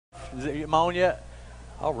Is it am I on yet?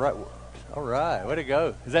 All right. All right. Way to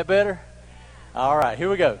go. Is that better? All right. Here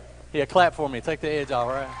we go. Yeah, clap for me. Take the edge off,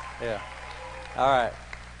 all right? Yeah. All right.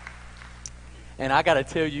 And I got to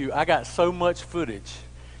tell you, I got so much footage.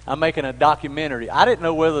 I'm making a documentary. I didn't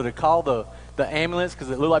know whether to call the ambulance because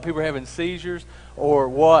it looked like people were having seizures or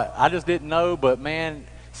what. I just didn't know. But, man,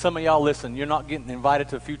 some of y'all, listen, you're not getting invited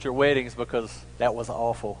to future weddings because that was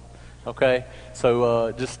awful. Okay?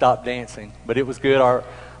 So just stop dancing. But it was good.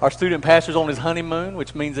 Our student pastor's on his honeymoon,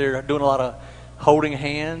 which means they're doing a lot of holding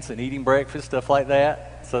hands and eating breakfast, stuff like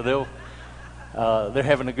that. So they're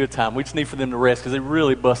having a good time. We just need for them to rest because they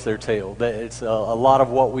really bust their tail. It's a lot of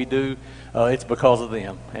what we do. It's because of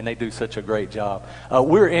them, and they do such a great job.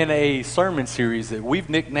 We're in a sermon series that we've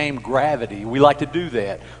nicknamed Gravity. We like to do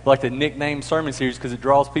that. We like to nickname sermon series because it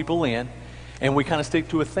draws people in, and we kind of stick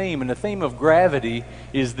to a theme. And the theme of Gravity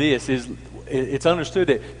is this: it's understood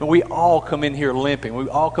that we all come in here limping. We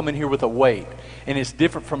all come in here with a weight, and it's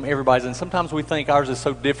different from everybody's. And sometimes we think ours is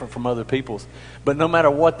so different from other people's. But no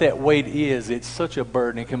matter what that weight is, it's such a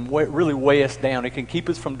burden. It can really weigh us down. It can keep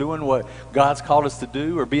us from doing what God's called us to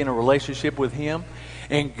do or be in a relationship with Him.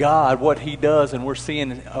 And God, what He does, and we're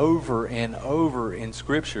seeing over and over in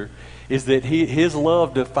Scripture, is that His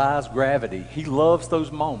love defies gravity. He loves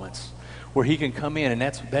those moments where He can come in, and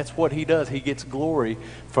that's what He does. He gets glory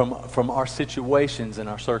from our situations and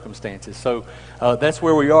our circumstances. So that's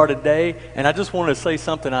where we are today. And I just want to say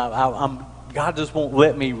something. God just won't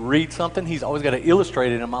let me read something. He's always got to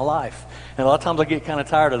illustrate it in my life. And a lot of times I get kind of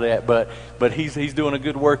tired of that. But He's doing a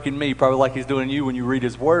good work in me, probably like He's doing in you when you read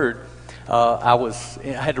His Word. I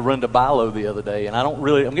had to run to Bilo the other day, and I'm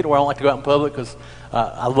getting where I don't like to go out in public because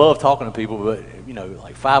I love talking to people, but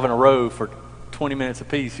like 5 in a row for 20 minutes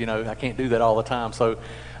apiece, I can't do that all the time. So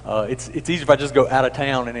it's easier if I just go out of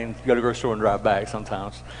town and then go to the grocery store and drive back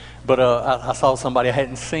sometimes. But I saw somebody I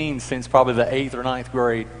hadn't seen since probably the 8th or 9th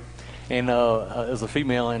grade, and it was a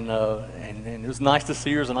female, and it was nice to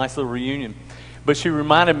see her. It was a nice little reunion. But she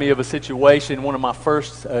reminded me of a situation, one of my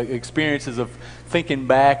first experiences of thinking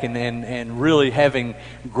back and really having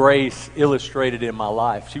grace illustrated in my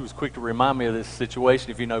life. She was quick to remind me of this situation,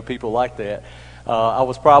 if you know people like that. I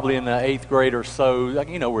was probably in the 8th grade or so. Like,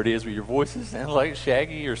 you know where it is with your voices, sounds like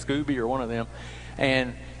Shaggy or Scooby or one of them.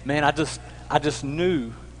 And man, I just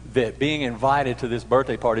knew that being invited to this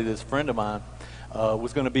birthday party, this friend of mine,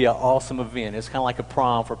 was going to be an awesome event. It's kind of like a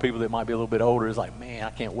prom for people that might be a little bit older. It's like, man, I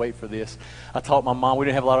can't wait for this. I taught my mom, we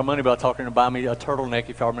didn't have a lot of money, but I taught her to buy me a turtleneck,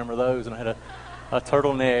 if y'all remember those. And I had a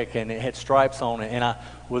turtleneck, and it had stripes on it. And I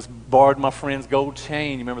borrowed my friend's gold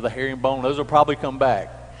chain. You remember the herringbone? Those will probably come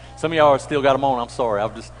back. Some of y'all still got them on. I'm sorry.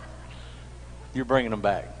 You're bringing them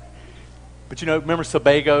back. But remember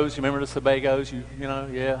Sebagos? You remember the Sebagos?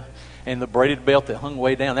 Yeah. And the braided belt that hung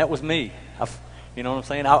way down. That was me. You know what I'm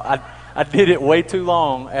saying? I did it way too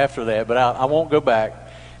long after that, but I won't go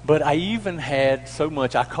back. But I even had so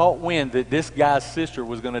much. I caught wind that this guy's sister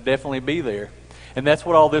was going to definitely be there. And that's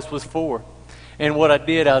what all this was for. And what I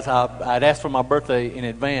did is I'd asked for my birthday in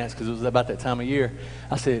advance because it was about that time of year.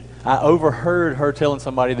 I said, I overheard her telling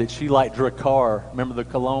somebody that she liked Drakkar. Remember the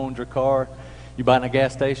cologne Drakkar you buy in a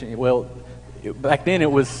gas station? Well, back then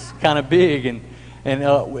it was kind of big, and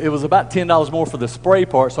it was about $10 more for the spray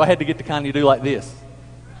part, so I had to get the kind you do like this,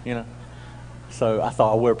 So I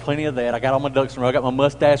thought I'll wear plenty of that. I got all my ducks in a row. I got my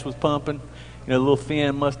mustache was pumping, a little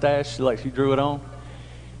thin mustache, like she drew it on.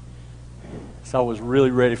 So I was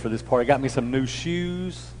really ready for this party. Got me some new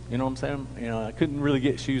shoes. You know what I'm saying? I couldn't really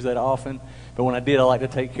get shoes that often, but when I did, I like to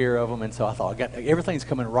take care of them. And so I thought, everything's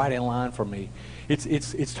coming right in line for me.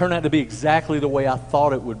 It's turned out to be exactly the way I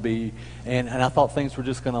thought it would be, and I thought things were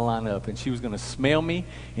just going to line up. And she was going to smell me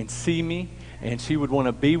and see me, and she would want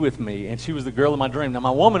to be with me. And she was the girl of my dream. Now,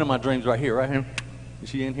 my woman in my dreams right here, right here. Is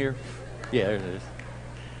she in here? Yeah, there it is.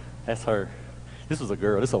 That's her. This was a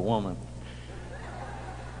girl. This is a woman.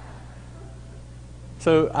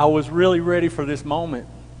 So I was really ready for this moment,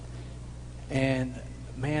 and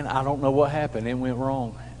man, I don't know what happened. It went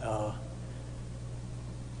wrong.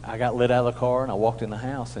 I got let out of the car, and I walked in the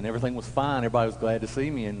house, and everything was fine. Everybody was glad to see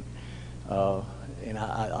me, and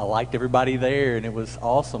I liked everybody there, and it was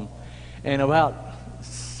awesome. And about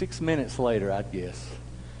 6 minutes later, I'd guess,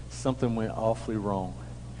 something went awfully wrong.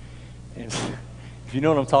 And if you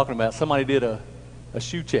know what I'm talking about, somebody did a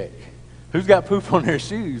shoe check. Who's got poop on their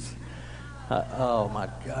shoes? Oh my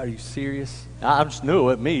God, are you serious? I just knew it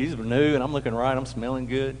wasn't me. These were new, and I'm looking right. I'm smelling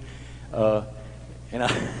good. And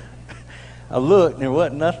I looked, and there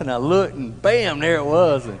wasn't nothing. I looked, and bam, there it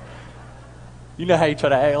was. And you know how you try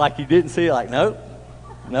to act like you didn't see it? Like, nope.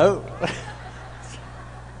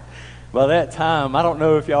 By that time, I don't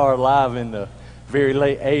know if y'all are alive in the very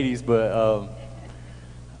late 80s, but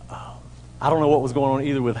I don't know what was going on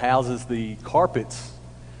either with houses. The carpets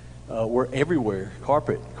were everywhere.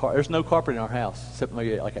 There's no carpet in our house except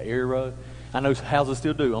maybe like an area rug. I know houses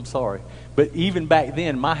still do. I'm sorry. But even back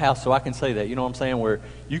then, my house, so I can say that, you know what I'm saying, where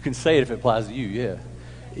you can say it if it applies to you, yeah,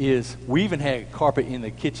 is we even had carpet in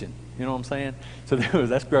the kitchen. You know what I'm saying? So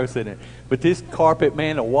that's gross, isn't it? But this carpet,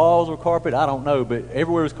 man, the walls were carpet. I don't know, but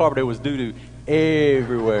everywhere was carpet. There was doo-doo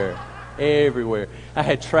everywhere, everywhere. I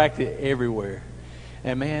had tracked it everywhere.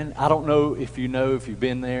 And, man, I don't know if you've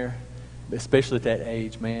been there, especially at that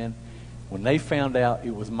age, man. When they found out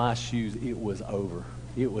it was my shoes, it was over.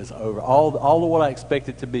 It was over. All of what I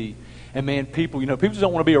expected to be. And, man, people just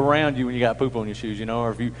don't want to be around you when you got poop on your shoes,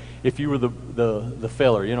 or if you were the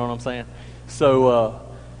feller, you know what I'm saying? So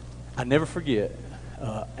I never forget.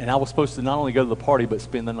 And I was supposed to not only go to the party but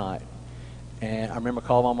spend the night. And I remember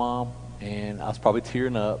calling my mom, and I was probably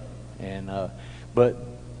tearing up. But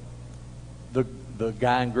the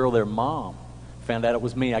guy and girl, their mom, found out it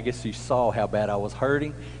was me. I guess she saw how bad I was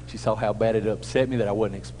hurting. She saw how bad it upset me that I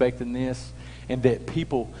wasn't expecting this, and that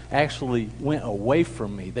people actually went away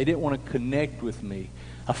from me. They didn't want to connect with me.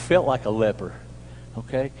 I felt like a leper,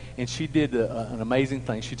 okay? And she did an amazing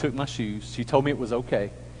thing. She took my shoes. She told me it was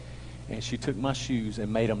okay, and she took my shoes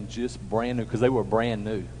and made them just brand new because they were brand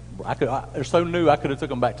new. They're so new I could have took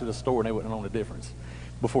them back to the store and they wouldn't have known the difference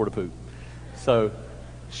before the poop. So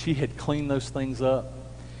she had cleaned those things up,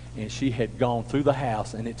 and she had gone through the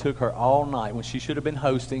house, and it took her all night when she should have been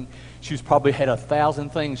hosting. She's probably had 1,000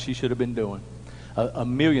 things she should have been doing, a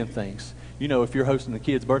million things. If you're hosting the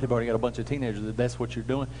kid's birthday party, you got a bunch of teenagers, that's what you're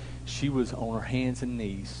doing. She was on her hands and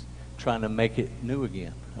knees trying to make it new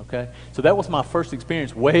again, okay? So that was my first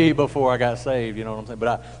experience way before I got saved, you know what I'm saying?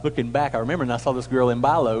 But looking back, I remember, and I saw this girl in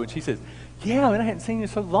Bilo, and she says, yeah, man, I hadn't seen you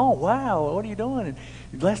so long. Wow, what are you doing?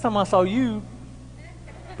 And last time I saw you,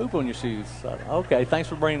 poop on your shoes. So, okay, thanks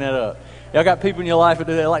for bringing that up. Y'all got people in your life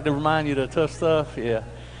that like to remind you of the tough stuff? Yeah.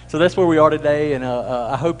 So that's where we are today, and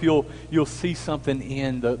I hope you'll see something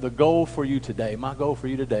in the goal for you today. My goal for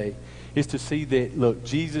you today is to see that, look,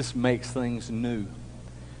 Jesus makes things new.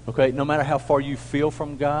 Okay, no matter how far you feel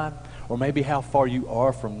from God, or maybe how far you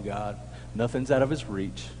are from God, nothing's out of his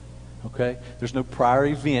reach. Okay? There's no prior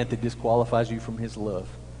event that disqualifies you from his love.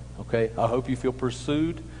 Okay? I hope you feel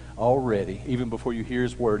pursued already, even before you hear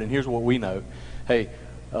his word. And here's what we know. Hey,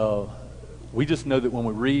 we just know that when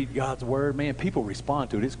we read God's word, man, people respond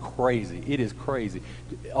to it. It's crazy. It is crazy.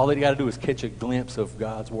 All they got to do is catch a glimpse of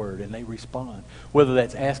God's word, and they respond. Whether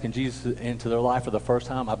that's asking Jesus into their life for the first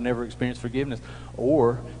time, I've never experienced forgiveness,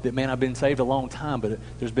 or that, man, I've been saved a long time, but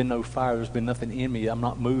there's been no fire. There's been nothing in me. I'm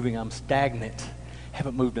not moving. I'm stagnant.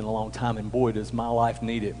 Haven't moved in a long time, and boy, does my life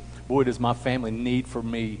need it. Boy, does my family need for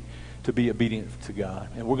me to be obedient to God.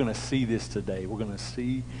 And we're going to see this today. We're going to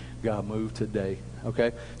see God move today.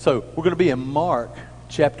 Okay? So we're going to be in Mark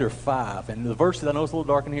chapter 5. And the verses, I know it's a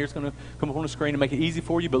little dark in here, it's going to come up on the screen to make it easy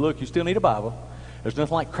for you. But look, you still need a Bible. There's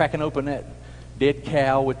nothing like cracking open that dead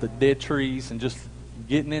cow with the dead trees and just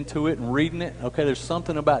getting into it and reading it. Okay? There's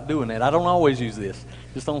something about doing that. I don't always use this,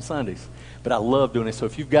 just on Sundays. But I love doing it. So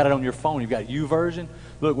if you've got it on your phone, you've got YouVersion.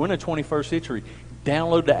 Look, we're in the 21st century.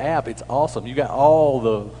 Download the app. It's awesome. You got all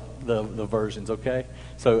the versions, okay?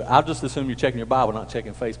 So I'll just assume you're checking your Bible, not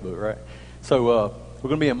checking Facebook, right? So we're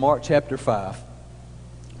going to be in Mark chapter 5.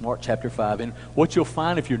 Mark chapter 5. And what you'll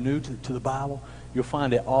find if you're new to the Bible, you'll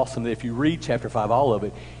find it awesome that if you read chapter 5, all of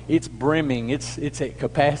it, it's brimming. It's at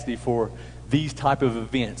capacity for these type of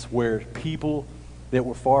events where people that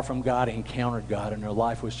were far from God encountered God and their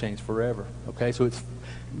life was changed forever. Okay? So it's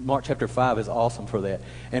Mark chapter 5 is awesome for that.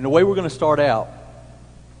 And the way we're going to start out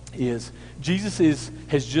is Jesus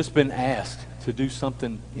has just been asked to do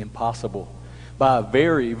something impossible by a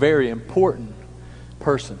very, very important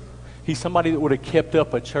person. He's somebody that would have kept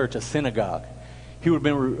up a church, a synagogue. He would have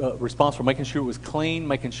been responsible for making sure it was clean,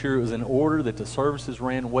 making sure it was in order, that the services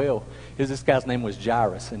ran well. This guy's name was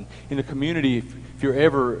Jairus. And in the community, if you're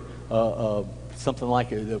ever something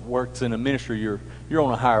like it that works in a ministry, you're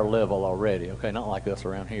on a higher level already. Okay, not like us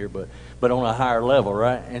around here, but on a higher level,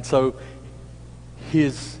 right? And so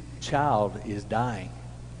his child is dying,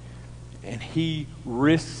 and he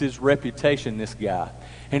risks his reputation, this guy,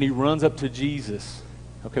 and he runs up to Jesus,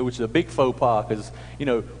 okay, which is a big faux pas because,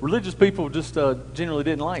 religious people just generally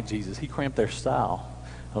didn't like Jesus. He cramped their style,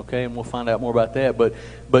 okay, and we'll find out more about that.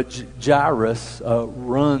 But Jairus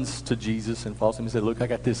runs to Jesus and falls to him and said, look, I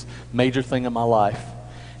got this major thing in my life,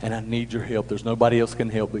 and I need your help. There's nobody else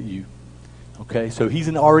can help but you. Okay, so he's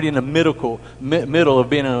already in the middle of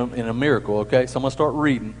being in a miracle, okay? So I'm going to start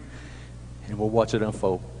reading, and we'll watch it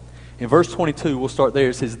unfold. In verse 22, we'll start there.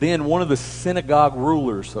 It says, then one of the synagogue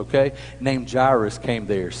rulers, okay, named Jairus came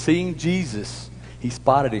there. Seeing Jesus, he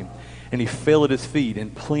spotted him, and he fell at his feet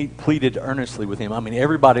and pleaded earnestly with him. I mean,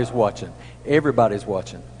 everybody's watching. Everybody's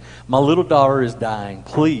watching. My little daughter is dying.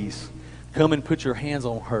 Please come and put your hands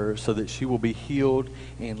on her so that she will be healed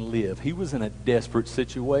and live. He was in a desperate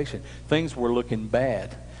situation. Things were looking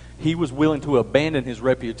bad. He was willing to abandon his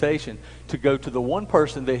reputation to go to the one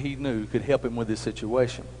person that he knew could help him with this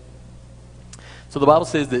situation. So the Bible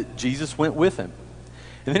says that Jesus went with him.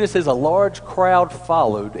 And then it says a large crowd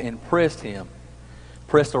followed and pressed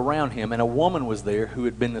around him, and a woman was there who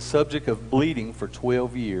had been the subject of bleeding for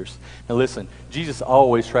 12 years. Now listen, Jesus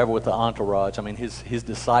always traveled with the entourage. I mean, his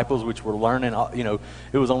disciples, which were learning,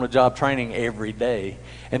 it was on the job training every day.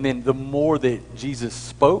 And then the more that Jesus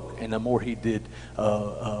spoke and the more he did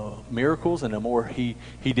miracles and the more he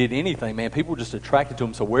did anything, man, people were just attracted to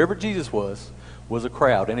him. So wherever Jesus was a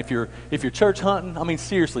crowd. And if you're church hunting, I mean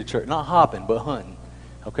seriously church, not hopping, but hunting.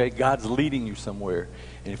 Okay, God's leading you somewhere.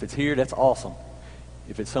 And if it's here, that's awesome.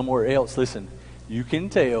 If it's somewhere else, listen, you can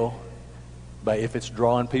tell by if it's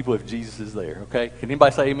drawing people if Jesus is there, okay? Can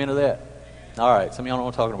anybody say amen to that? All right, some of y'all know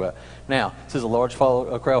what I'm talking about. Now, it says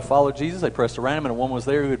a crowd followed Jesus. They pressed around him, and a woman was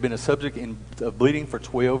there who had been a subject of bleeding for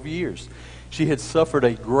 12 years. She had suffered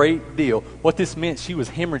a great deal. What this meant, she was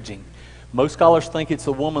hemorrhaging. Most scholars think it's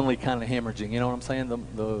a womanly kind of hemorrhaging. You know what I'm saying?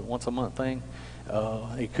 The once a month thing.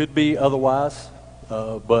 It could be otherwise,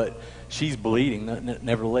 but she's bleeding.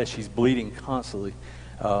 Nevertheless, she's bleeding constantly.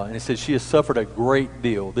 And it says she has suffered a great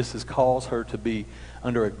deal. This has caused her to be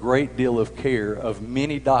under a great deal of care of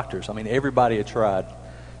many doctors. I mean, everybody had tried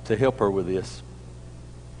to help her with this.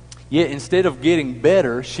 Yet instead of getting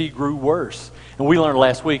better, she grew worse. And we learned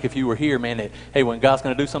last week, if you were here, man, that, hey, when God's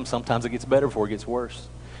going to do something, sometimes it gets better before it gets worse.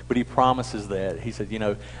 But he promises that. He said,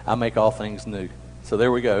 I make all things new. So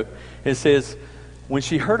there we go. It says, when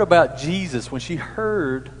she heard about Jesus,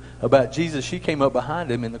 she came up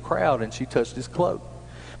behind him in the crowd and she touched his cloak.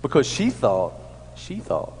 Because she thought,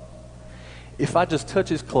 if I just touch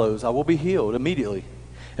his clothes, I will be healed immediately.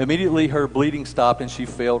 Immediately her bleeding stopped and she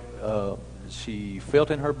felt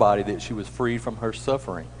in her body that she was freed from her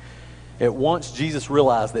suffering. At once Jesus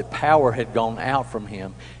realized that power had gone out from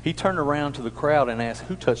him. He turned around to the crowd and asked,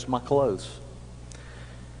 who touched my clothes?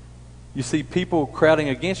 You see people crowding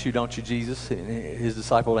against you, don't you, Jesus? And his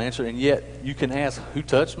disciple answered, and yet you can ask, who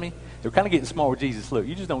touched me? They're kind of getting smart with Jesus. Look,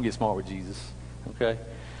 you just don't get smart with Jesus, okay?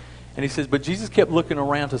 And he says, but Jesus kept looking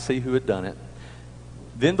around to see who had done it.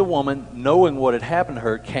 Then the woman, knowing what had happened to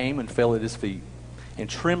her, came and fell at his feet, and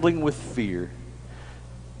trembling with fear,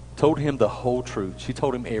 told him the whole truth. She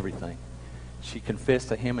told him everything. She confessed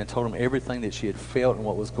to him and told him everything that she had felt and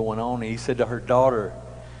what was going on. And he said to her, daughter,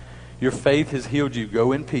 your faith has healed you.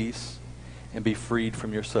 Go in peace and be freed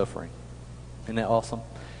from your suffering. Isn't that awesome?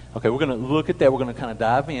 Okay, we're going to look at that. We're going to kind of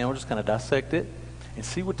dive in. We're just going to dissect it and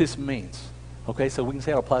see what this means. Okay, so we can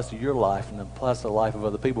see how it applies to your life and it applies to the life of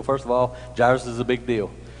other people. First of all, Jairus is a big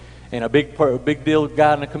deal. And a big deal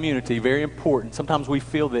guy in the community, very important. Sometimes we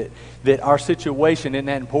feel that our situation isn't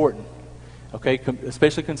that important. Okay,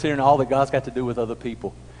 especially considering all that God's got to do with other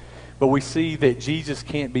people. But we see that Jesus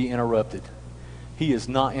can't be interrupted. He is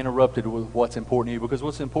not interrupted with what's important to you because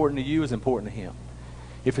what's important to you is important to him.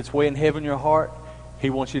 If it's way in heaven in your heart, he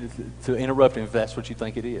wants you to interrupt him if that's what you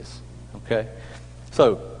think it is. Okay?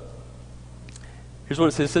 So, here's what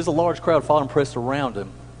it says. It says a large crowd followed and pressed around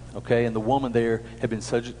him. Okay? And the woman there had been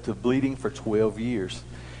subject to bleeding for 12 years.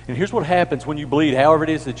 And here's what happens when you bleed, however it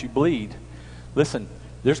is that you bleed. Listen,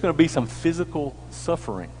 there's going to be some physical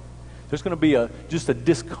suffering. There's going to be just a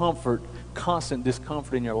discomfort, constant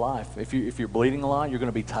discomfort in your life. If you're bleeding a lot, you're going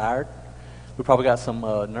to be tired. We probably got some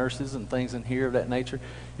nurses and things in here of that nature.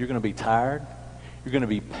 You're going to be tired. You're going to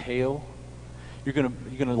be pale. You're going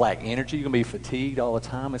to lack energy. You're going to be fatigued all the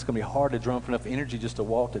time. It's going to be hard to drum up enough energy just to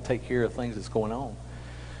walk, to take care of things that's going on.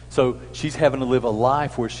 So she's having to live a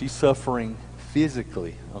life where she's suffering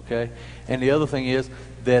physically, okay? And the other thing is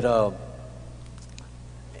that,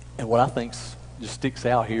 and what I think just sticks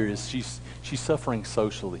out here is she's suffering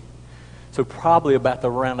socially. So probably about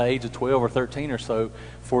around the age of 12 or 13 or so,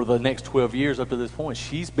 for the next 12 years up to this point,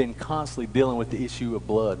 she's been constantly dealing with the issue of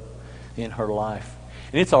blood in her life.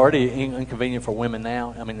 And it's already inconvenient for women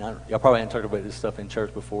now. I mean, y'all probably haven't talked about this stuff in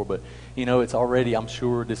church before, but, it's already, I'm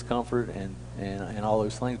sure, discomfort and all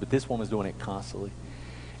those things. But this woman's doing it constantly.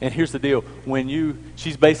 And here's the deal.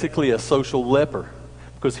 She's basically a social leper.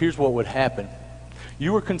 Because here's what would happen.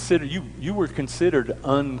 You were considered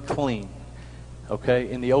unclean.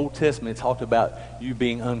 Okay? In the Old Testament, it talked about you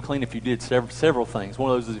being unclean if you did several things.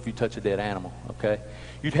 One of those is if you touch a dead animal. Okay?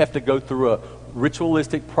 You'd have to go through a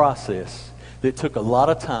ritualistic process that took a lot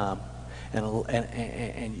of time,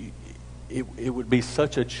 and it would be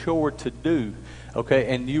such a chore to do.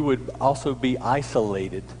 Okay? And you would also be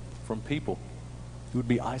isolated from people. You would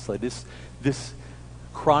be isolated. This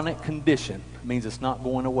chronic condition means it's not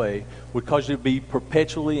going away, would cause you to be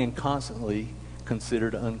perpetually and constantly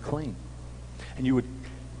considered unclean. And you would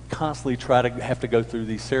constantly try to have to go through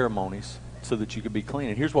these ceremonies so that you could be clean.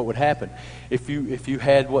 And here's what would happen. If you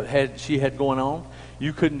had what she had going on,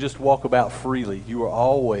 you couldn't just walk about freely. You were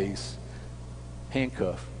always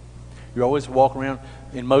handcuffed. You're always walking around,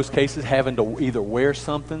 in most cases, having to either wear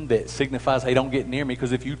something that signifies, hey, don't get near me,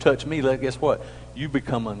 because if you touch me, guess what? You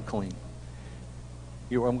become unclean.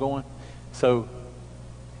 You know where I'm going? So,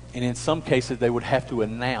 and in some cases, they would have to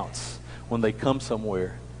announce when they come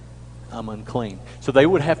somewhere, I'm unclean. So they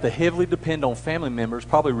would have to heavily depend on family members,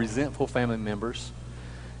 probably resentful family members,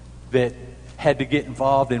 that had to get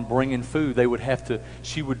involved in bringing food.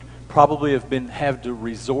 She would probably have to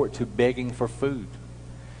resort to begging for food.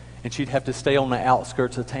 And she'd have to stay on the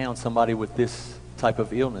outskirts of town, somebody with this type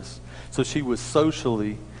of illness. So she was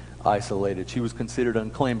socially isolated. She was considered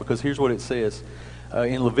unclean, because here's what it says.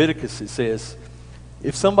 In Leviticus, it says,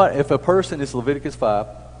 if a person, it's Leviticus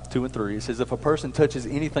 5:2-3, it says, if a person touches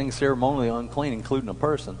anything ceremonially unclean, including a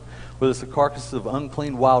person, whether it's the carcasses of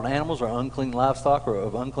unclean wild animals or unclean livestock or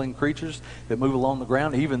of unclean creatures that move along the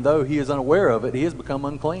ground, even though he is unaware of it, he has become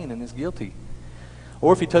unclean and is guilty.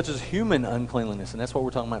 Or if he touches human uncleanliness, and that's what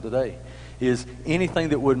we're talking about today, is anything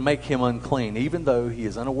that would make him unclean, even though he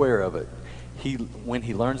is unaware of it, when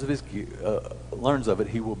he learns of it,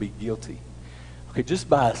 he will be guilty. Okay, just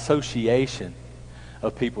by association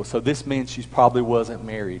of people. So this means she probably wasn't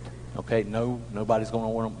married. Okay, nobody's going to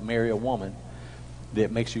want to marry a woman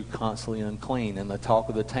that makes you constantly unclean. In the talk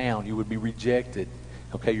of the town, you would be rejected.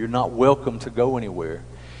 Okay, you're not welcome to go anywhere.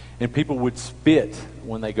 And people would spit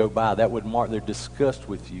when they go by. That would mark their disgust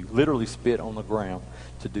with you. Literally spit on the ground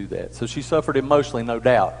to do that. So she suffered emotionally, no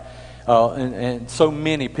doubt. And so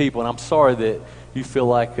many people, and I'm sorry that you feel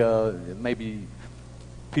like maybe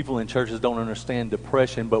people in churches don't understand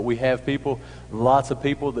depression, but we have lots of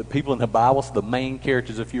people in the Bible, so the main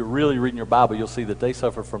characters, if you're really reading your Bible, you'll see that they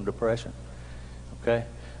suffer from depression. Okay?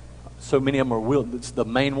 So many of them it's the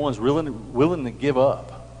main ones, willing to give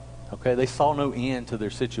up. Okay? They saw no end to their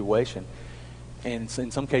situation, and in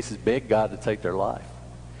some cases begged God to take their life.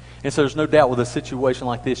 And so there's no doubt with a situation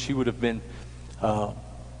like this, she would have been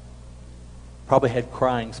probably had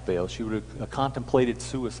crying spells. She would have contemplated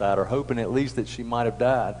suicide, or hoping at least that she might have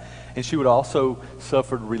died. And she would also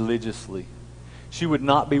suffered religiously. She would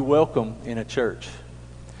not be welcome in a church.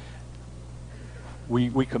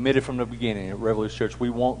 We committed from the beginning at Revolution Church, we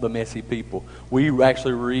want the messy people. We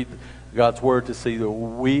actually read God's Word to see that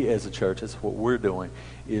we as a church, that's what we're doing,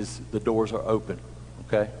 is the doors are open,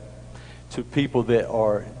 okay? To people that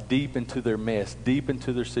are deep into their mess, deep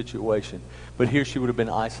into their situation. But here she would have been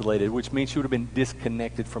isolated, which means she would have been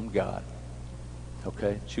disconnected from God.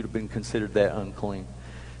 Okay? She would have been considered that unclean.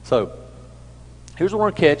 So, here's what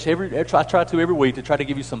we're going to catch. I try to every week to try to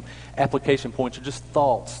give you some application points or just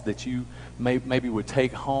thoughts that you maybe would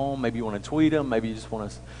take home. Maybe you want to tweet them. Maybe you just want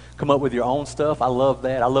to come up with your own stuff. I love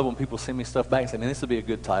that. I love when people send me stuff back and say, man, this would be a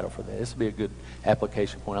good title for that. This would be a good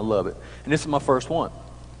application point. I love it. And this is my first one.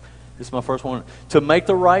 To make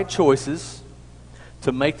the right choices,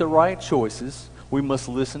 we must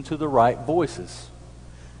listen to the right voices.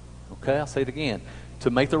 Okay, I'll say it again. To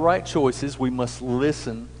make the right choices, we must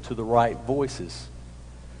listen to the right voices.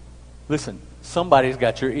 Listen, somebody's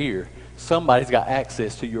got your ear. Somebody's got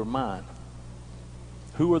access to your mind.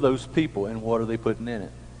 Who are those people, and what are they putting in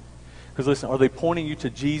it? Because listen, are they pointing you to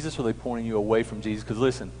Jesus, or are they pointing you away from Jesus? Because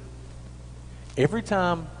listen, every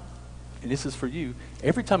time, and this is for you,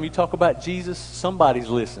 every time you talk about Jesus, somebody's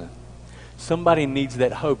listening. Somebody needs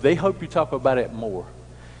that hope. They hope you talk about it more.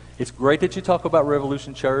 It's great that you talk about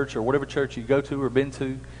Revolution Church or whatever church you go to or been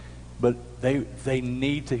to, but they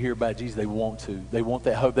need to hear about Jesus. They want to. They want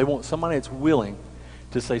that hope. They want somebody that's willing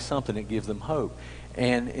to say something that gives them hope.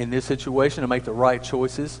 And in this situation, to make the right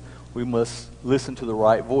choices, we must listen to the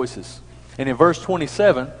right voices. And in verse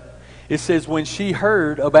 27, it says, when she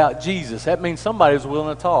heard about Jesus, that means somebody was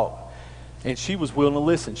willing to talk. And she was willing to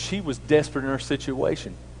listen. She was desperate in her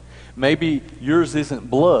situation. Maybe yours isn't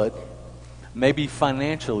blood. Maybe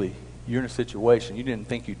financially you're in a situation you didn't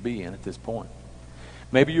think you'd be in at this point.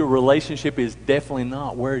 Maybe your relationship is definitely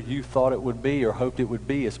not where you thought it would be or hoped it would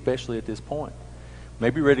be, especially at this point.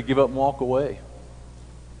 Maybe you're ready to give up and walk away.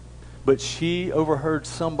 But she overheard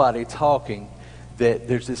somebody talking that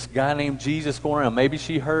there's this guy named Jesus going around. Maybe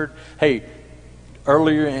she heard, hey,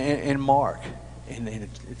 earlier in Mark, and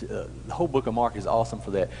the whole book of Mark is awesome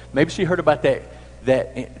for that. Maybe she heard about that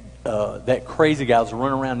crazy guy was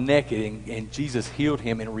running around naked, and Jesus healed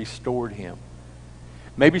him and restored him.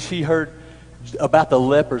 Maybe she heard about the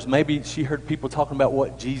lepers. Maybe she heard people talking about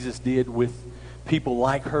what Jesus did with people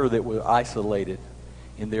like her that were isolated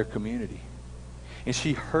in their community. And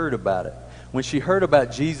she heard about it. When she heard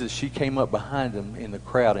about Jesus, she came up behind him in the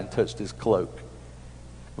crowd and touched his cloak,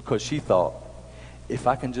 because she thought, if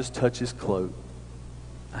I can just touch his cloak,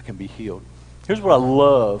 I can be healed. Here's what I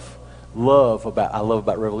love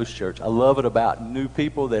about Revolution Church. I love it about new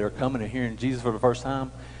people that are coming and hearing Jesus for the first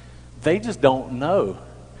time. They just don't know.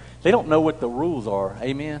 They don't know what the rules are.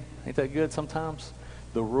 Amen? Ain't that good sometimes?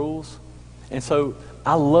 The rules. And so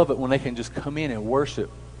I love it when they can just come in and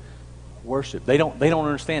worship. They don't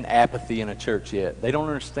understand apathy in a church yet. They don't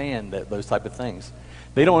understand those type of things.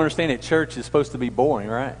 They don't understand that church is supposed to be boring,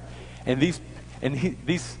 right? And these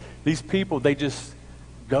people, they just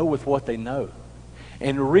go with what they know.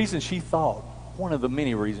 And the reason she thought, one of the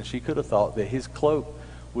many reasons she could have thought that his cloak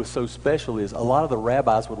was so special is a lot of the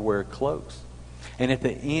rabbis would wear cloaks. And at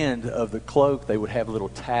the end of the cloak, they would have little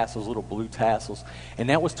tassels, little blue tassels. And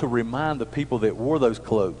that was to remind the people that wore those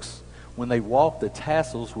cloaks, when they walked, the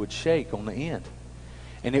tassels would shake on the end.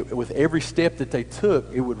 And with every step that they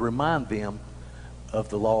took, it would remind them of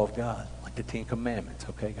the law of God, like the Ten Commandments,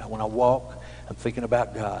 okay? When I walk, I'm thinking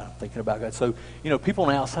about God. I'm thinking about God. So, people on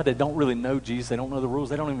the outside that don't really know Jesus, they don't know the rules,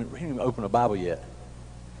 they don't even open a Bible yet.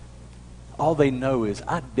 All they know is,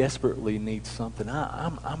 I desperately need something.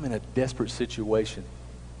 I'm in a desperate situation.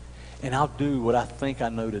 And I'll do what I think I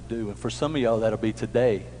know to do. And for some of y'all, that'll be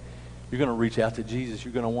today. You're going to reach out to Jesus.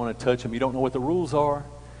 You're going to want to touch him. You don't know what the rules are.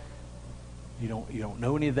 You don't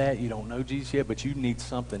know any of that. You don't know Jesus yet, but you need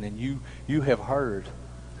something. And you have heard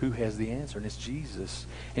who has the answer, and it's Jesus.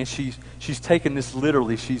 And she's taken this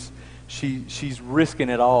literally. She's risking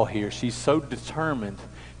it all here. She's so determined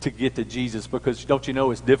to get to Jesus, because don't you know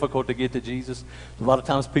it's difficult to get to Jesus? A lot of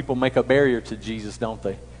times people make a barrier to Jesus, don't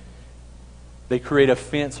they? They create a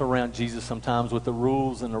fence around Jesus sometimes with the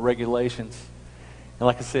rules and the regulations. And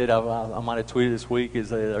like I said, I might have tweeted this week,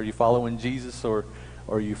 are you following Jesus or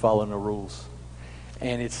are you following the rules?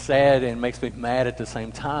 And it's sad and makes me mad at the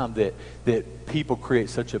same time that people create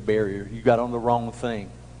such a barrier. You got on the wrong thing.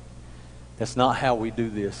 That's not how we do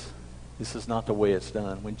this. This is not the way it's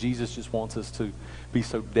done. When Jesus just wants us to be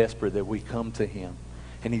so desperate that we come to him.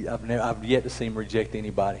 And I've yet to see him reject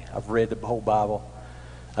anybody. I've read the whole Bible.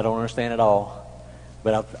 I don't understand it all.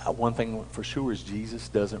 But one thing for sure is Jesus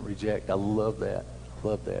doesn't reject. I love that.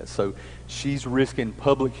 So she's risking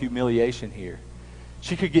public humiliation here.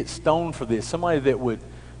 She could get stoned for this. Somebody that would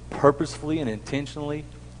purposefully and intentionally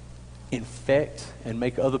infect and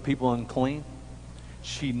make other people unclean.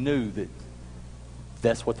 She knew that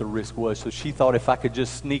that's what the risk was. So she thought, if I could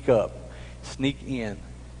just sneak in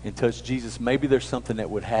and touch Jesus, maybe there's something that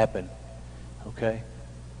would happen. Okay?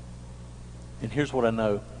 And here's what I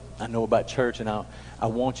know. I know about church, and I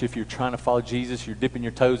want you, if you're trying to follow Jesus, you're dipping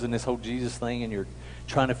your toes in this whole Jesus thing, and you're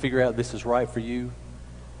trying to figure out this is right for you.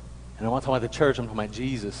 And I'm not talking about the church, I'm talking about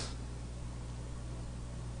Jesus.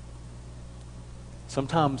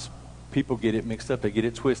 Sometimes people get it mixed up. They get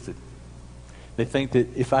it twisted. They think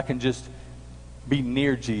that if I can just be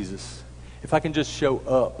near Jesus, if I can just show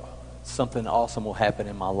up, something awesome will happen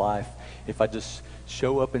in my life. If I just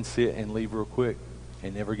show up and sit and leave real quick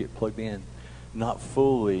and never get plugged in, not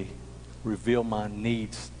fully reveal my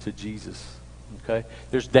needs to Jesus. Okay?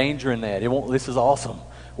 There's danger in that. This is awesome.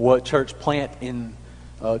 What church plant in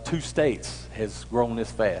 2 states has grown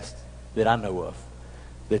this fast that I know of.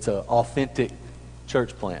 That's an authentic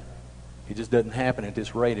church plant. It just doesn't happen at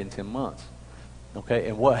this rate in 10 months. Okay?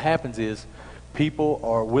 And what happens is people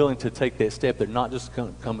are willing to take that step. They're not just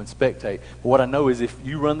come and spectate. But what I know is if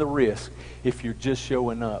you run the risk, if you're just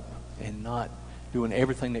showing up and not doing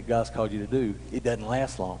everything that God's called you to do, it doesn't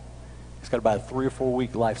last long. It's got about a 3 or 4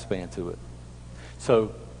 week lifespan to it.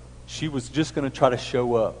 So she was just going to try to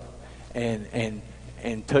show up and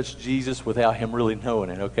touch Jesus without him really knowing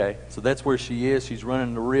it, okay? So that's where she is. She's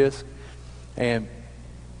running the risk. And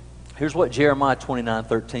here's what Jeremiah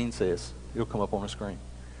 29:13 says. It'll come up on the screen.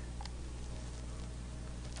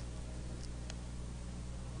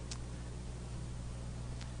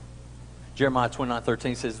 Jeremiah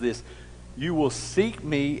 29:13 says this: you will seek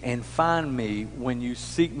me and find me when you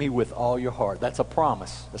seek me with all your heart. That's a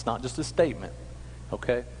promise. That's not just a statement,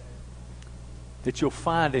 okay? That you'll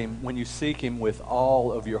find him when you seek him with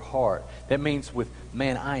all of your heart. That means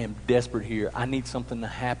I am desperate here. I need something to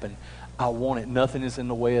happen. I want it. Nothing is in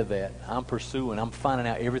the way of that. I'm pursuing. I'm finding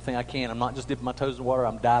out everything I can. I'm not just dipping my toes in the water.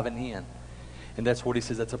 I'm diving in. And that's what he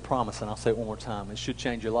says. That's a promise. And I'll say it one more time. It should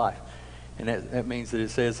change your life. And that means that it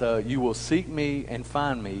says, you will seek me and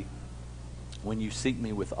find me when you seek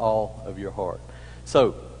me with all of your heart.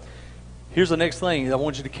 So, here's the next thing I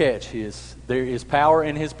want you to catch is there is power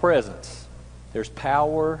in his presence. There's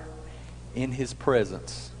power in his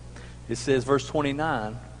presence. It says, verse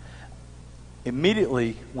 29,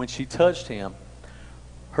 immediately when she touched him,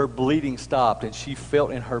 her bleeding stopped, and she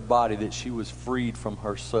felt in her body that she was freed from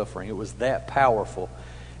her suffering. It was that powerful.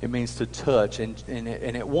 It means to touch. And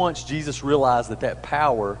at once Jesus realized that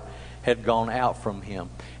power had gone out from him.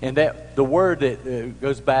 And that the word that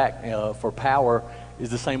goes back for power is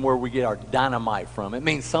the same word we get our dynamite from. It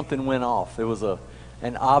means something went off. There was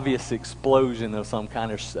an obvious explosion of some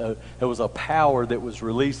kind. There was a power that was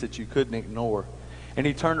released that you couldn't ignore. And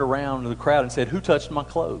he turned around to the crowd and said, "Who touched my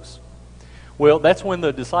clothes?" Well, that's when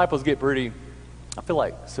the disciples get pretty, I feel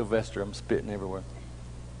like Sylvester, I'm spitting everywhere.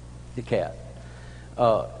 The cat.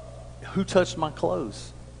 Who touched my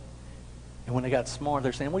clothes? And when they got smart,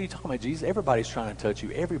 they're saying, "What are you talking about, Jesus? Everybody's trying to touch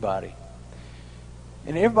you. Everybody."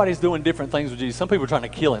 And everybody's doing different things with Jesus. Some people are trying to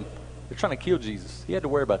kill him. They're trying to kill Jesus. He had to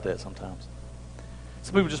worry about that sometimes.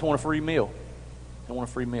 Some people just want a free meal. They want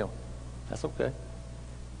a free meal. That's okay.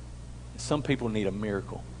 Some people need a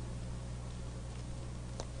miracle.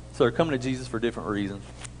 So they're coming to Jesus for different reasons.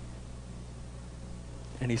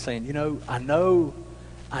 And he's saying, I know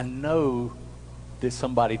that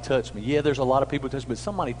somebody touched me. Yeah, there's a lot of people touched me, but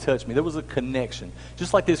somebody touched me. There was a connection.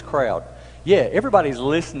 Just like this crowd. Yeah, everybody's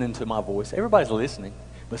listening to my voice. Everybody's listening,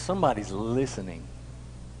 but somebody's listening.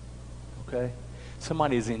 Okay?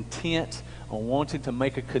 Somebody is intent on wanting to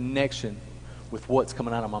make a connection with what's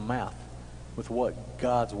coming out of my mouth, with what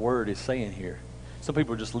God's word is saying here. Some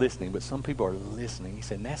people are just listening, but some people are listening. He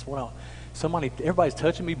said, and that's what everybody's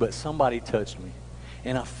touching me, but somebody touched me.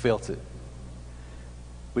 And I felt it.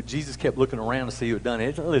 But Jesus kept looking around to see who had done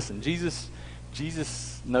it. Listen,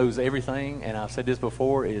 Jesus knows everything, and I've said this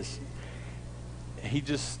before, he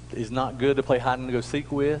just is not good to play hide and go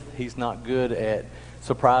seek with. He's not good at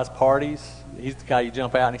surprise parties. He's the guy you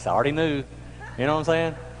jump out and he said, "I already knew." You know what I'm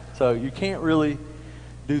saying? So you can't really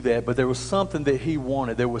do that. But there was something that he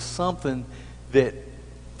wanted. There was something that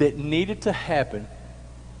needed to happen,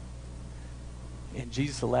 and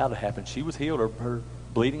Jesus allowed it to happen. She was healed. Her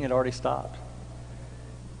bleeding had already stopped.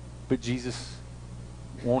 But Jesus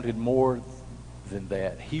wanted more than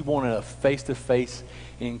that. He wanted a face-to-face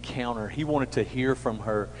encounter. He wanted to hear from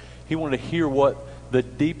her. He wanted to hear what the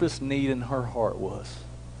deepest need in her heart was.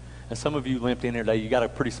 And some of you limped in here today. You got a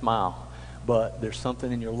pretty smile. But there's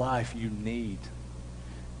something in your life you need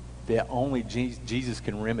that only Jesus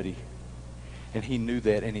can remedy. And he knew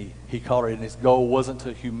that, and he called her, and his goal wasn't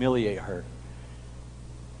to humiliate her.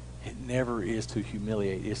 It never is to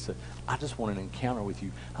humiliate. It's to, I just want an encounter with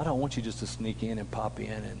you. I don't want you just to sneak in and pop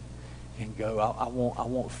in and go. I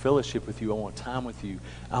want fellowship with you. I want time with you.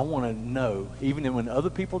 I want to know, even when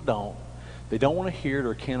other people don't, they don't want to hear it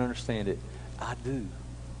or can't understand it. I do.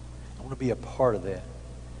 I want to be a part of that.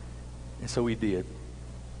 And so he did.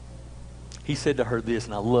 He said to her this,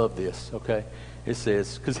 and I love this, okay? It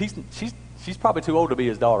says, because she's probably too old to be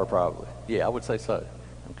his daughter, probably. Yeah, I would say so,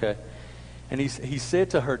 okay? And he said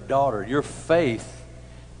to her daughter, "Your faith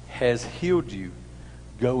has healed you.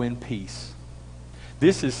 Go in peace."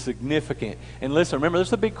 This is significant. And listen, remember,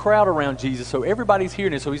 there's a big crowd around Jesus, so everybody's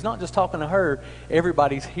hearing it. So he's not just talking to her.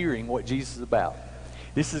 Everybody's hearing what Jesus is about.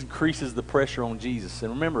 This increases the pressure on Jesus.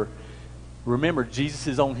 And remember, Jesus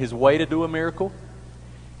is on his way to do a miracle.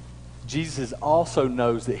 Jesus also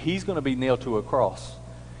knows that he's going to be nailed to a cross.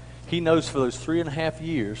 He knows for those 3.5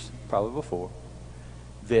 years, probably before,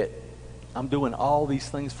 that I'm doing all these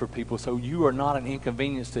things for people, so you are not an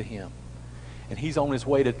inconvenience to him. And he's on his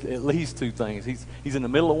way to at least 2 things. He's in the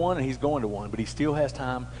middle of one and he's going to one, but he still has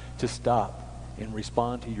time to stop and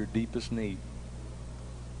respond to your deepest need.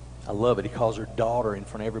 I love it. He calls her daughter in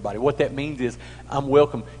front of everybody. What that means is, I'm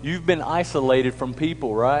welcome. You've been isolated from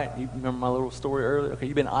people, right? You remember my little story earlier? Okay,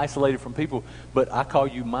 you've been isolated from people, but I call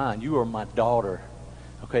you mine. You are my daughter.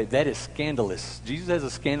 Okay, that is scandalous. Jesus has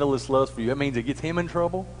a scandalous love for you. That means it gets him in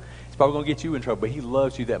trouble. It's probably going to get you in trouble, but he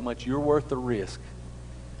loves you that much. You're worth the risk.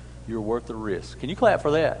 You're worth the risk. Can you clap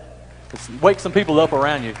for that? Let's wake some people up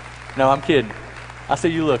around you. No, I'm kidding. I see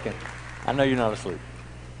you looking. I know you're not asleep.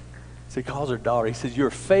 So he calls her daughter. He says, "Your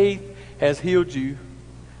faith has healed you.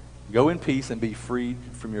 Go in peace and be freed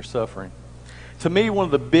from your suffering." To me, one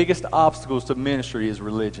of the biggest obstacles to ministry is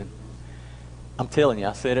religion. I'm telling you,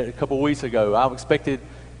 I said it a couple of weeks ago. I expected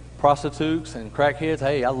prostitutes and crackheads.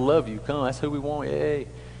 Hey, I love you. Come, that's who we want. Hey.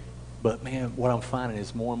 But man, what I'm finding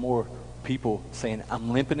is more and more people saying,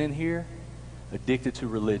 I'm limping in here, addicted to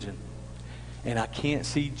religion. And I can't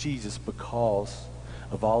see Jesus because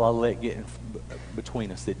of all I let get in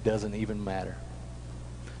between us that doesn't even matter.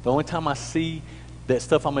 The only time I see that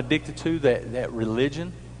stuff I'm addicted to, that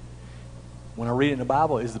religion, when I read it in the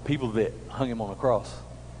Bible, is the people that hung him on the cross.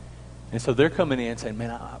 And so they're coming in saying,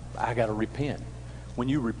 man, I got to repent. When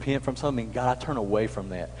you repent from something, God, I turn away from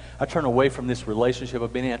that. I turn away from this relationship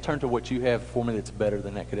I've been in. I turn to what you have for me that's better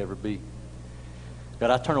than that could ever be. God,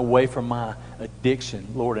 I turn away from my addiction,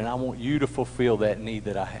 Lord, and I want you to fulfill that need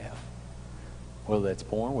that I have. Whether that's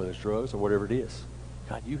porn, whether it's drugs, or whatever it is.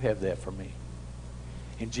 God, you have that for me.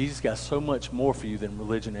 And Jesus got so much more for you than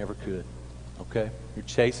religion ever could. Okay? You're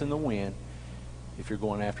chasing the wind if you're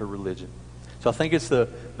going after religion. So I think it's the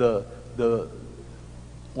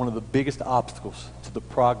one of the biggest obstacles to the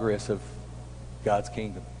progress of God's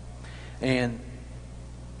kingdom. And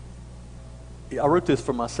I wrote this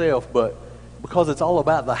for myself, but because it's all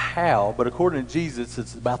about the how, but according to Jesus,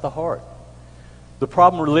 it's about the heart. The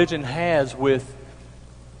problem religion has with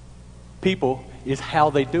people is how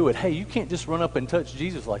they do it. Hey, you can't just run up and touch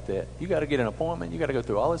Jesus like that. You got to get an appointment. You got to go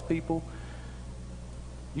through all his people.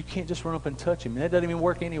 You can't just run up and touch him. That doesn't even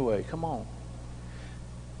work anyway. Come on.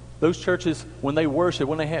 Those churches, when they worship,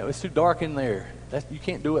 it's too dark in there. You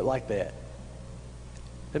can't do it like that.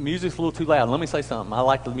 The music's a little too loud. Let me say something. I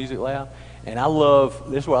like the music loud. And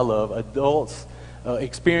this is what I love, adults,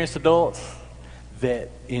 experienced adults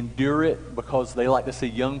that endure it because they like to see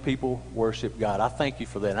young people worship God. I thank you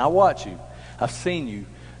for that. And I watch you. I've seen you.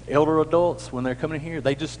 Elder adults, when they're coming in here,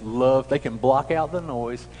 they just love, they can block out the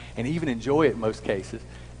noise and even enjoy it in most cases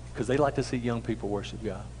because they like to see young people worship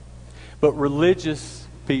God. But religious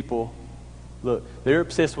people, look, they're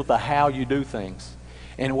obsessed with the how you do things.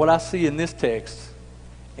 And what I see in this text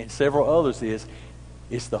and several others is,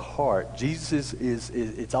 it's the heart. Jesus is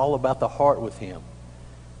it's all about the heart with him.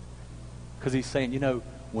 Because he's saying,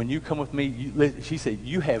 when you come with me, she said,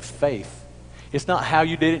 you have faith. It's not how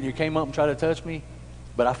you did it and you came up and tried to touch me,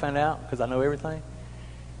 but I found out because I know everything.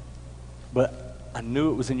 But I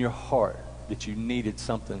knew it was in your heart that you needed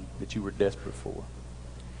something that you were desperate for.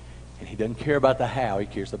 And he doesn't care about the how, he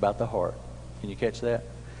cares about the heart. Can you catch that?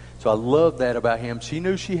 So I love that about him. She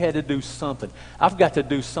knew she had to do something. I've got to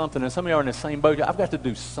do something. And some of you are in the same boat. I've got to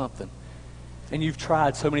do something. And you've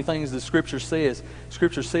tried so many things. The Scripture says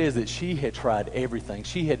that she had tried everything.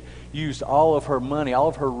 She had used all of her money, all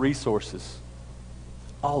of her resources,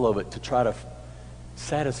 all of it to try to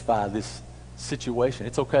satisfy this situation.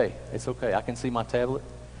 It's okay. It's okay. I can see my tablet.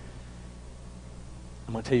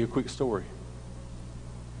 I'm going to tell you a quick story.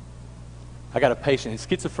 I got a patient.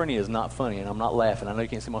 Schizophrenia is not funny, and I'm not laughing. I know you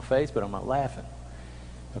can't see my face, but I'm not laughing.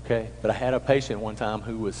 Okay? But I had a patient one time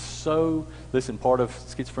who was listen, part of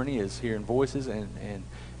schizophrenia is hearing voices, and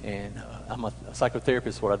I'm a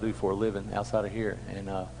psychotherapist, what I do for a living outside of here.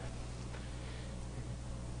 And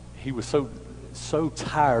he was so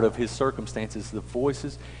tired of his circumstances, the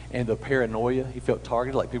voices and the paranoia. He felt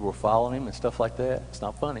targeted, like people were following him and stuff like that. It's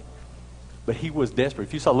not funny. But he was desperate.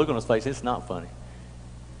 If you saw the look on his face, it's not funny.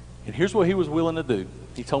 And here's what he was willing to do.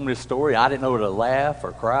 He told me this story. I didn't know whether to laugh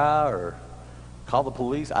or cry or call the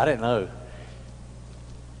police. I didn't know.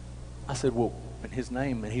 I said, well, in his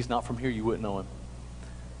name, and he's not from here, you wouldn't know him.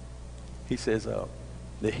 He says that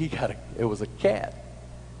it was a cat,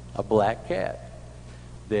 a black cat,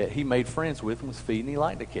 that he made friends with and was feeding. He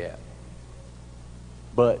liked the cat.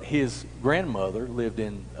 But his grandmother lived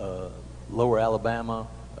in lower Alabama,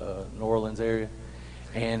 New Orleans area,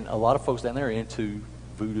 and a lot of folks down there are into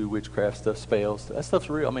voodoo, witchcraft stuff, spells. That stuff's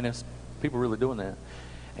real. I mean, there's people really doing that.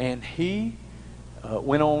 And he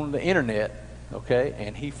went on the internet, okay,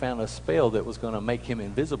 and he found a spell that was going to make him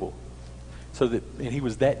invisible. And he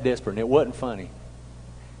was that desperate, and it wasn't funny,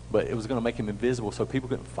 but it was going to make him invisible so people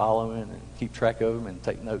couldn't follow him and keep track of him and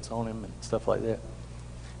take notes on him and stuff like that.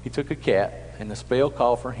 He took a cat, and the spell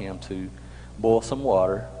called for him to boil some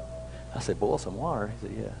water. I said, boil some water? He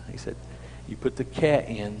said, yeah. He said, you put the cat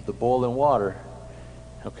in the boiling water,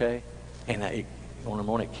 okay, and on the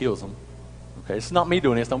morning it kills them. Okay, it's not me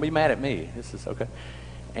doing this. Don't be mad at me. This is okay.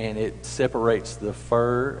 And it separates the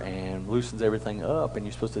fur and loosens everything up, and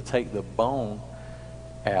you're supposed to take the bone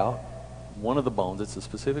out, one of the bones, it's a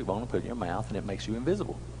specific bone, and put it in your mouth, and it makes you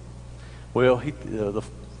invisible. Well, the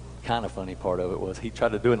kind of funny part of it was he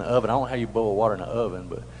tried to do it in the oven. I don't know how you boil water in the oven,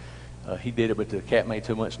 but he did it, but the cat made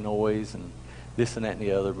too much noise and this and that and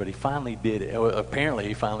the other, but he finally did it. Well, apparently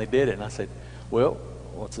he finally did it, and I said, well,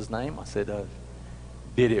 what's his name? I said,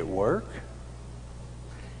 did it work?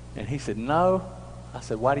 And he said, no. I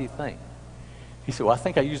said, why do you think? He said, well, I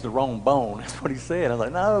think I used the wrong bone. That's what he said. I was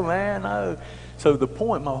like, no, man, no. So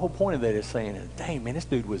my whole point of that is saying, dang, man, this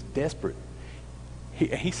dude was desperate.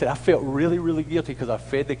 He said, I felt really, really guilty because I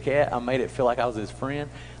fed the cat. I made it feel like I was his friend.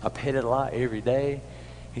 I pet it a lot every day.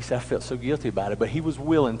 He said, I felt so guilty about it. But he was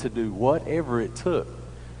willing to do whatever it took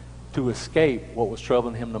to escape what was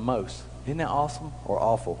troubling him the most. Isn't that awesome or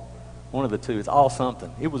awful? One of the two. It's all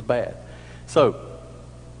something. It was bad. So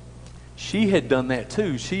she had done that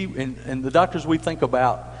too. And the doctors we think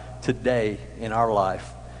about today in our life,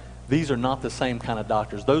 these are not the same kind of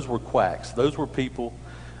doctors. Those were quacks. Those were people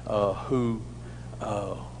who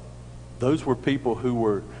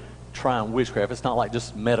were trying witchcraft. It's not like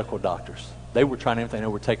just medical doctors. They were trying everything. They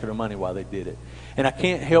were taking their money while they did it. And I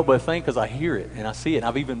can't help but think, because I hear it and I see it, and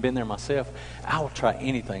I've even been there myself, I will try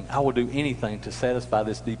anything. I will do anything to satisfy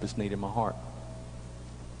this deepest need in my heart.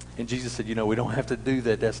 And Jesus said, we don't have to do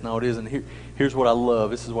that. That's not what it is. And here's what I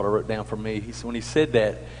love. This is what I wrote down for me. When he said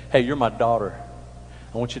that, hey, you're my daughter.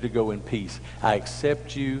 I want you to go in peace. I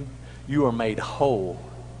accept you. You are made whole.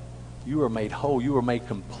 You are made whole. You are made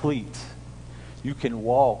complete. You can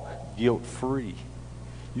walk guilt-free.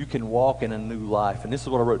 You can walk in a new life. And this is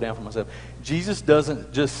what I wrote down for myself. Jesus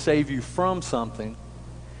doesn't just save you from something.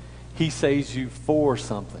 He saves you for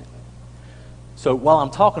something. So while I'm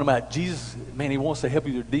talking about Jesus, man, he wants to help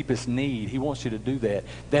you with your deepest need. He wants you to do that.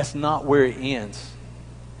 That's not where it ends.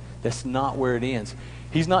 That's not where it ends.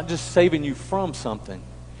 He's not just saving you from something.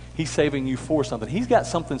 He's saving you for something. He's got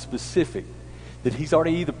something specific that he's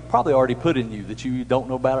probably already put in you that you don't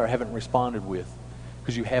know about or haven't responded with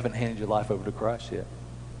because you haven't handed your life over to Christ yet.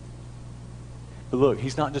 But look,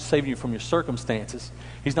 he's not just saving you from your circumstances.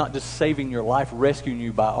 He's not just saving your life, rescuing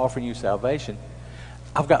you by offering you salvation.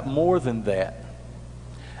 I've got more than that.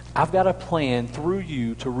 I've got a plan through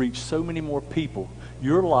you to reach so many more people.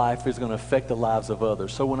 Your life is going to affect the lives of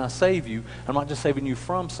others. So when I save you, I'm not just saving you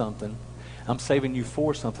from something. I'm saving you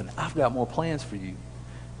for something. I've got more plans for you.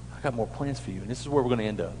 I've got more plans for you. And this is where we're going to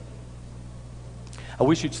end up. I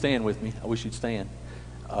wish you'd stand with me. I wish you'd stand.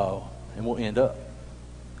 And we'll end up.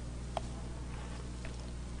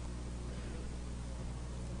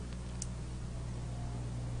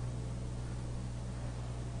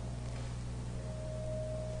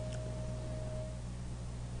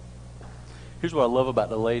 Here's what I love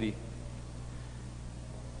about the lady.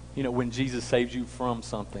 When Jesus saves you from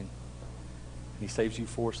something, he saves you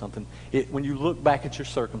for something. When you look back at your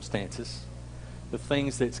circumstances, the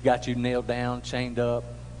things that's got you nailed down, chained up,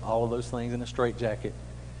 all of those things in a straitjacket,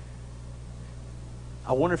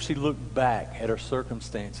 I wonder if she looked back at her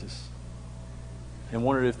circumstances and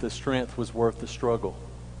wondered if the strength was worth the struggle.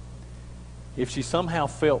 If she somehow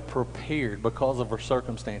felt prepared because of her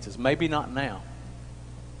circumstances, maybe not now.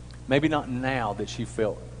 Maybe not now that she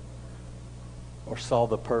felt or saw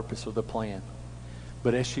the purpose or the plan.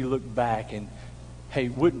 But as she looked back and, hey,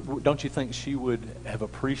 don't you think she would have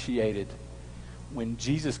appreciated when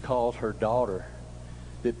Jesus called her daughter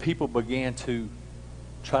that people began to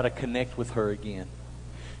try to connect with her again?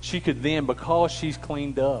 She could then, because she's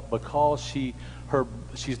cleaned up, because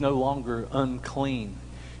she's no longer unclean,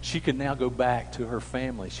 she could now go back to her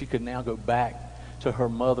family. She could now go back to her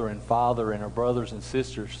mother and father and her brothers and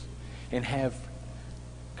sisters and have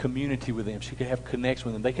community with them. She could have connection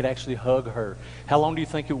with them. They could actually hug her. How long do you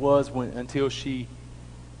think it was until she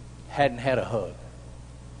hadn't had a hug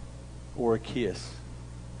or a kiss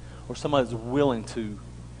or somebody that's willing to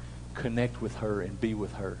connect with her and be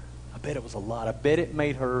with her? I bet it was a lot. I bet it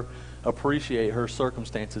made her appreciate her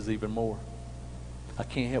circumstances even more. I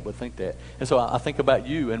can't help but think that. And so I think about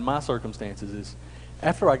you and my circumstances is,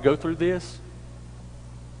 after I go through this,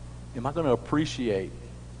 am I going to appreciate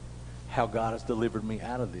how God has delivered me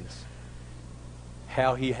out of this?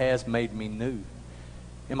 How he has made me new?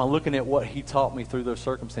 Am I looking at what he taught me through those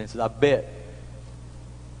circumstances? I bet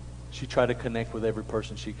she tried to connect with every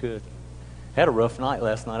person she could. I had a rough night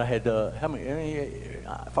last night. I had, how many?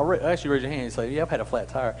 If I ask you to raise your hand and say, yeah, I've had a flat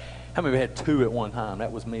tire. How many of you had two at one time?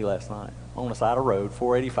 That was me last night. On the side of the road,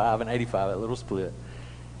 485 and 85, that little split.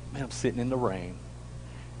 Man, I'm sitting in the rain.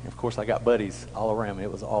 And of course, I got buddies all around me.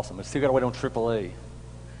 It was awesome. I still got to wait on AAA.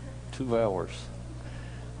 2 hours.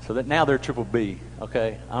 So that now they're Triple B,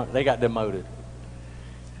 okay? They got demoted.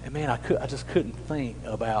 And man, I just couldn't think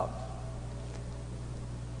about,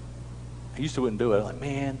 I used to wouldn't do it. I was like,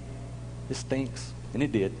 man, this stinks. And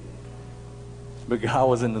it did. But God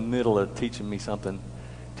was in the middle of teaching me something,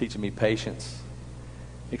 teaching me patience.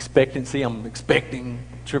 Expectancy, I'm expecting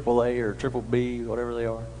AAA or Triple B, whatever they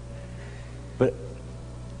are. But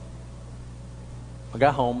I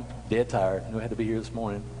got home, dead tired, knew I had to be here this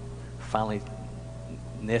morning. Finally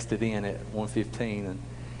nested in at 1:15, and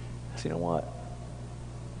I said, you know what?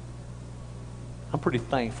 I'm pretty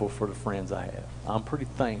thankful for the friends I have. I'm pretty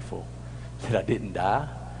thankful that I didn't die.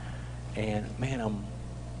 And man,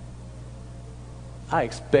 I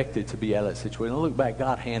expected to be out of that situation. I look back,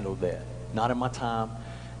 God handled that. Not in my time,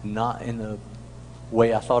 not in the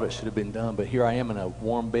way I thought it should have been done, but here I am in a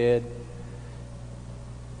warm bed.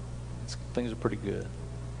 Things are pretty good.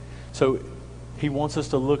 So he wants us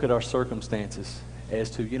to look at our circumstances as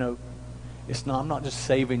to, I'm not just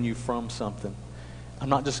saving you from something. I'm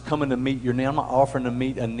not just coming to meet your need. I'm not offering to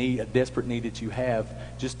meet a desperate need that you have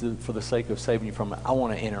for the sake of saving you from it. I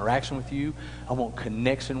want an interaction with you. I want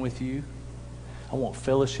connection with you. I want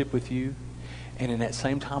fellowship with you. And in that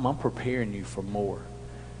same time, I'm preparing you for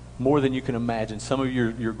more than you can imagine. Some of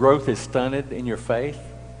your growth is stunted in your faith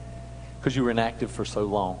because you were inactive for so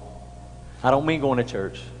long. I don't mean going to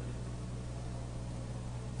church.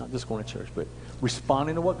 Not just going to church, but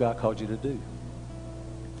responding to what God called you to do.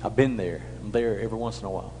 I've been there. I'm there every once in a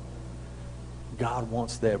while. God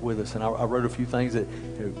wants that with us. And I wrote a few things that,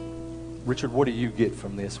 Richard, what do you get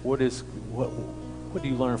from this? What do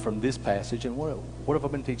you learn from this passage? And what have I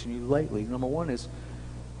been teaching you lately? Number one is,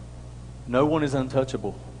 no one is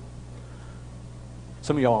untouchable.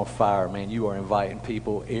 Some of y'all are on fire, man. You are inviting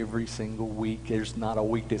people every single week. There's not a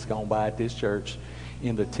week that's gone by at this church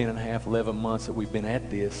in the 10 and a half, 11 months that we've been at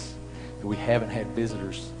this that we haven't had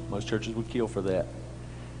visitors. Most churches would kill for that.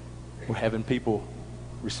 We're having people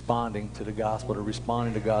responding to the gospel, or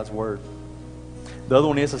responding to God's word. The other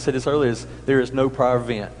one is, I said this earlier, is there is no prior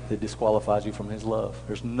event that disqualifies you from his love.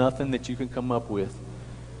 There's nothing that you can come up with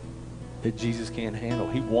that Jesus can't handle.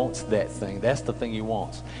 He wants that thing. That's the thing he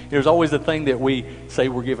wants. There's always the thing that we say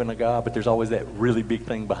we're giving to God, but there's always that really big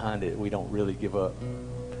thing behind it we don't really give up.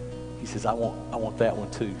 He says, I want that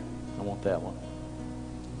one too. I want that one.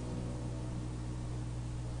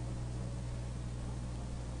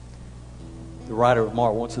 The writer of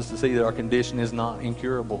Mark wants us to see that our condition is not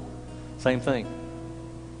incurable. Same thing.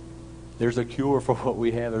 There's a cure for what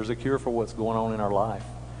we have. There's a cure for what's going on in our life.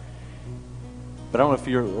 But I don't know if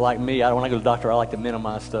you're like me. When I go to the doctor, I like to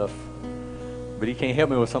minimize stuff. But he can't help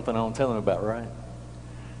me with something I don't tell him about, right?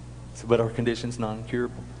 But our condition's not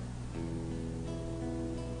incurable.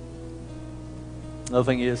 Another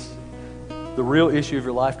thing is, the real issue of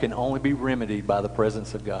your life can only be remedied by the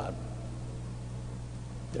presence of God.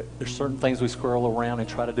 There's certain things we squirrel around and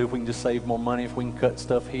try to do. If we can just save more money, if we can cut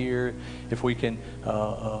stuff here, if we can,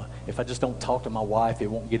 if I just don't talk to my wife, it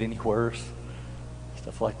won't get any worse.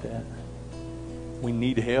 Stuff like that. We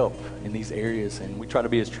need help in these areas, and we try to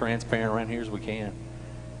be as transparent around here as we can.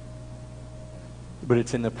 But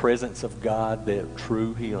it's in the presence of God that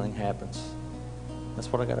true healing happens. That's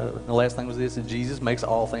what I got out of it. The last thing was this, that Jesus makes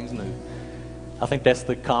all things new. I think that's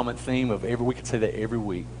the common theme of we could say that every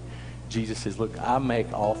week. Jesus says, look, I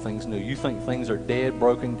make all things new. You think things are dead,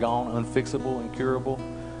 broken, gone, unfixable, incurable?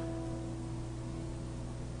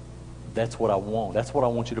 That's what I want. That's what I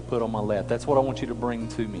want you to put on my lap. That's what I want you to bring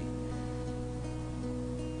to me.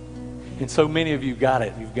 And so many of you got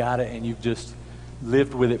it. You've got it, and you've just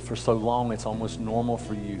lived with it for so long, it's almost normal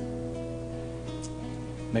for you.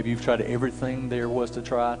 Maybe you've tried everything there was to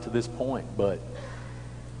try to this point, but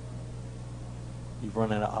you've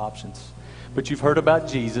run out of options. But you've heard about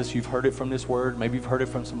Jesus. You've heard it from this word. Maybe you've heard it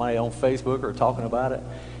from somebody on Facebook or talking about it.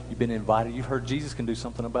 You've been invited. You've heard Jesus can do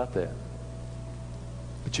something about that.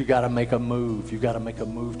 But you got to make a move. You've got to make a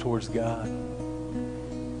move towards God.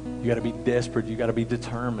 You got to be desperate. You got to be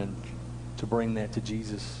determined to bring that to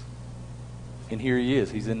Jesus. And here he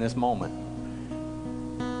is. He's in this moment.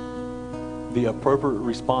 The appropriate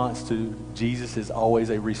response to Jesus is always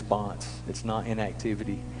a response. It's not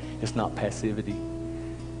inactivity. It's not passivity.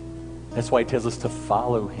 That's why he tells us to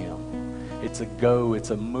follow him. It's a go. It's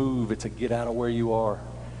a move. It's a get out of where you are.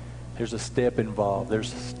 There's a step involved.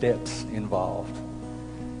 There's steps involved.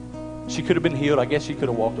 She could have been healed. I guess she could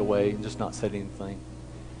have walked away and just not said anything.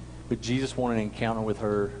 But Jesus wanted an encounter with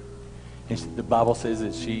her. And the Bible says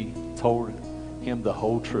that she told him the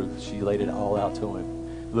whole truth. She laid it all out to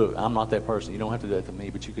him. Look, I'm not that person. You don't have to do that to me,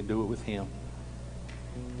 but you can do it with him.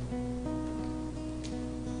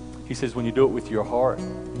 He says when you do it with your heart,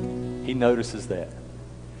 he notices that.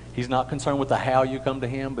 He's not concerned with the how you come to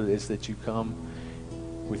him, but it's that you come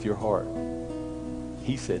with your heart.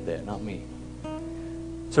 He said that, not me.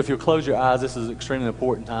 So if you'll close your eyes, this is an extremely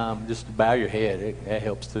important time. Just bow your head. That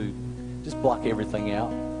helps too. Just block everything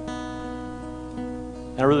out.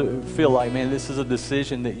 And I really feel like, man, this is a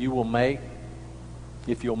decision that you will make,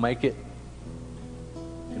 if you'll make it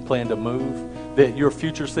and plan to move, that your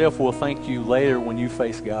future self will thank you later when you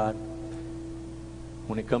face God.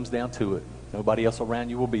 When it comes down to it, nobody else around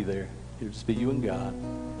you will be there. It'll just be you and God.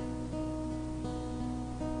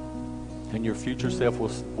 And your future self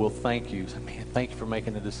will thank you. Man, thank you for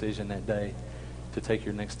making a decision that day to take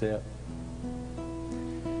your next step.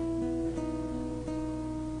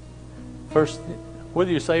 First, whether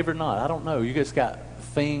you're saved or not, I don't know. You just got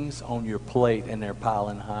things on your plate and they're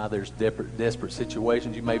piling high. There's desperate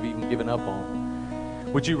situations you may be even given up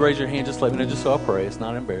on. Would you raise your hand? Just let me know, just so I pray. It's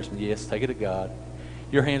not embarrassment. Yes, take it to God.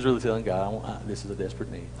 Your hand's really telling God, this is a desperate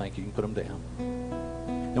need. Thank you. You can put them down.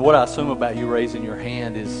 And what I assume about you raising your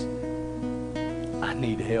hand is, I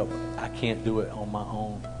need help. I can't do it on my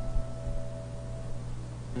own.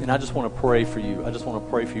 And I just want to pray for you. I just want to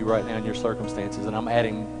pray for you right now in your circumstances. And I'm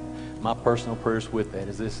adding my personal prayers with that.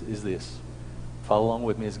 Is this. Follow along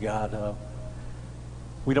with me as God.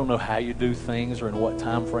 We don't know how you do things or in what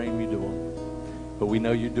time frame you do them. But we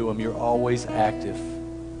know you do them. You're always active.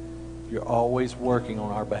 You're always working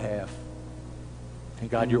on our behalf. And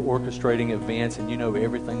God, you're orchestrating events and you know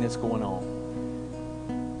everything that's going on.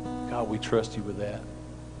 God, we trust you with that.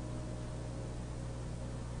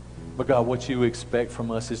 But God, what you expect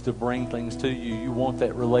from us is to bring things to you. You want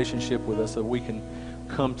that relationship with us so we can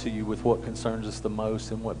come to you with what concerns us the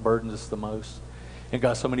most and what burdens us the most. And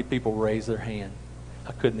God, so many people raise their hand.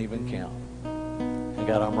 I couldn't even count. And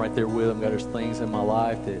God, I'm right there with them. God, there's things in my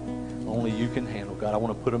life that only you can handle. God, I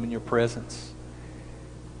want to put them in your presence.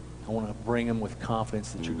 I want to bring them with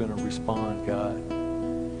confidence that you're going to respond, God.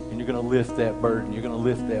 And you're going to lift that burden. You're going to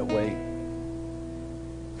lift that weight.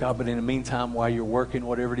 God, but in the meantime, while you're working,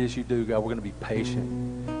 whatever it is you do, God, we're going to be patient.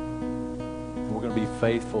 And we're going to be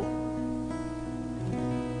faithful.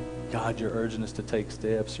 God, you're urging us to take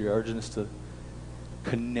steps. You're urging us to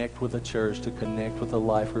connect with a church, to connect with a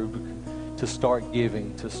life group, to start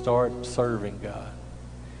giving, to start serving, God.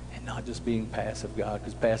 And not just being passive, God,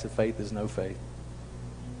 because passive faith is no faith.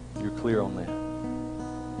 You're clear on that.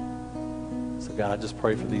 So, God, I just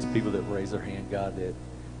pray for these people that raise their hand, God, that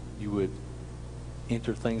you would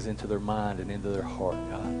enter things into their mind and into their heart,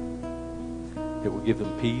 God, that will give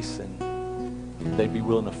them peace and they'd be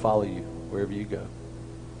willing to follow you wherever you go.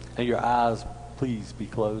 And your eyes, please be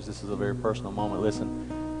closed. This is a very personal moment.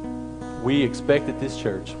 Listen, we expect at this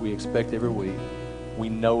church, we expect every week, we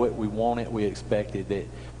know it, we want it, we expect it, that,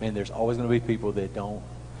 man, there's always going to be people that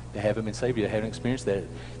haven't been saved yet, that haven't experienced that.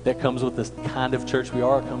 That comes with the kind of church we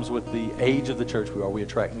are. It comes with the age of the church we are. We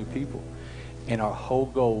attract new people. And our whole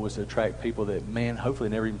goal was to attract people that, man, hopefully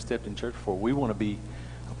never even stepped in church before. We want to be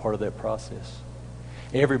a part of that process.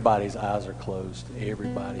 Everybody's eyes are closed.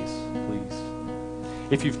 Everybody's, please.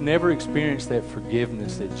 If you've never experienced that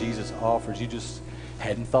forgiveness that Jesus offers, you just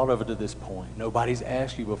hadn't thought of it to this point. Nobody's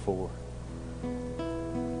asked you before.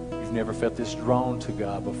 You've never felt this drawn to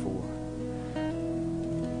God before.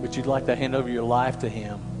 But you'd like to hand over your life to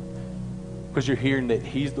Him because you're hearing that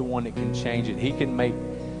He's the one that can change it. He can make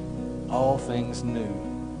all things new.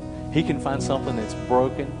 He can find something that's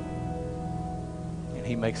broken and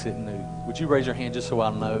He makes it new. Would you raise your hand just so I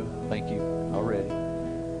know? Thank you already.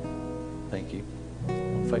 Thank you.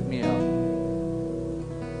 Don't fake me out.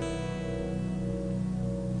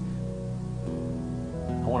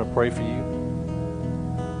 I want to pray for you.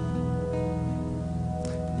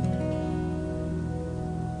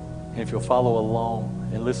 And if you'll follow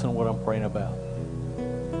along and listen to what I'm praying about,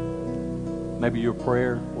 maybe your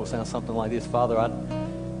prayer will sound something like this. Father, I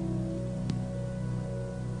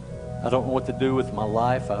don't know what to do with my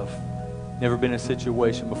life. I've never been in a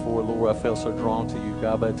situation before, Lord, where I felt so drawn to you,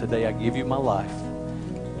 God, but today I give you my life.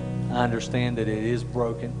 I understand that it is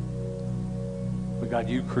broken, but God,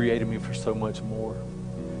 you created me for so much more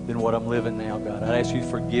than what I'm living now, God. I ask you to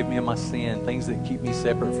forgive me of my sin, things that keep me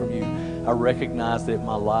separate from you. I recognize that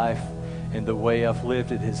my life and the way I've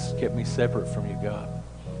lived it has kept me separate from you, God.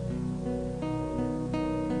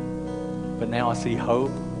 But now I see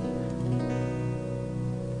hope.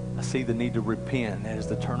 I see the need to repent. That is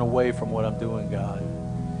to turn away from what I'm doing, God.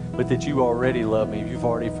 But that you already love me. You've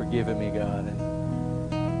already forgiven me, God.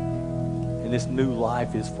 And this new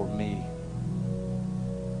life is for me.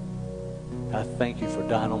 I thank you for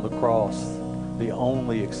dying on the cross, the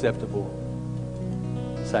only acceptable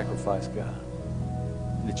sacrifice, God.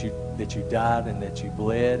 That you died and that you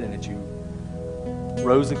bled and that you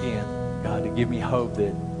rose again, God, to give me hope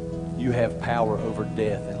that you have power over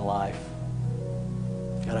death and life.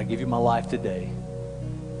 God, I give you my life today.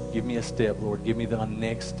 Give me a step, Lord. Give me the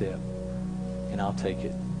next step, and I'll take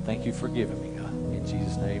it. Thank you for giving me, God. In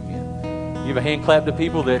Jesus' name, amen. Give a hand clap to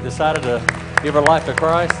people that decided to give their life to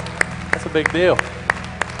Christ. That's a big deal.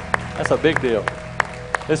 That's a big deal.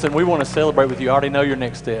 Listen, we want to celebrate with you. I already know your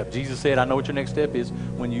next step. Jesus said, I know what your next step is.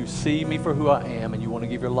 When you see me for who I am and you want to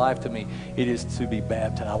give your life to me, it is to be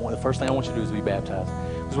baptized. The first thing I want you to do is be baptized.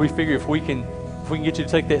 Because we figure if we can If we can get you to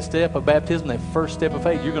take that step of baptism, that first step of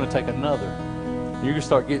faith, you're going to take another. You're going to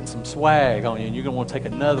start getting some swag on you, and you're going to want to take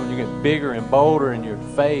another one. You're getting bigger and bolder in your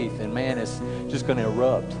faith, and man, it's just going to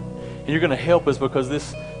erupt. And you're going to help us because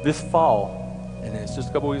this fall, and it's just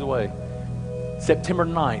a couple weeks away, September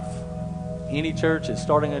 9th, any church that's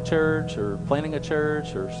starting a church or planning a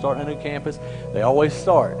church or starting a new campus, they always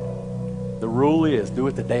start. The rule is do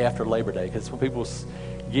it the day after Labor Day, because when people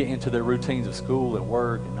get into their routines of school and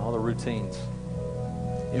work and all the routines.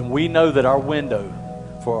 And we know that our window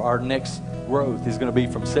for our next growth is going to be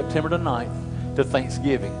from September the 9th to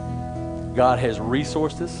Thanksgiving. God has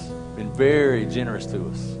resourced us, been very generous to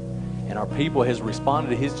us. And our people has responded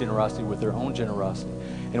to his generosity with their own generosity.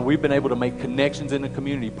 And we've been able to make connections in the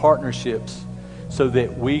community, partnerships, so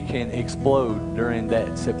that we can explode during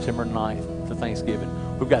that September 9th to Thanksgiving.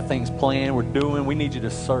 We've got things planned, we need you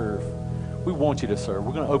to serve. We want you to serve.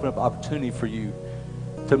 We're going to open up opportunity for you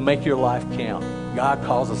to make your life count. God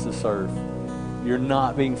calls us to serve. You're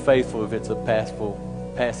not being faithful if it's a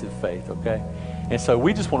passive faith, okay? And so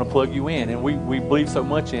we just want to plug you in, and we believe so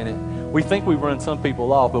much in it. We think we run some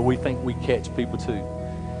people off, but we think we catch people too.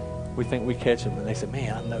 We think we catch them, and they say,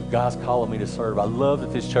 man, I know God's calling me to serve. I love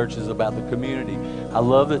that this church is about the community. I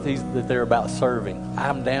love that they're about serving.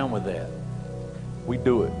 I'm down with that. We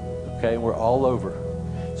do it, okay? We're all over.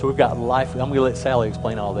 So we've got life. I'm going to let Sally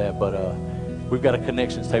explain all that, but we've got a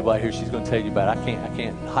connections table out here. She's going to tell you about it. I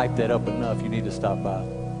can't hype that up enough. You need to stop by.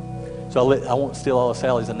 So I won't steal all of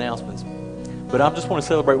Sally's announcements, but I just want to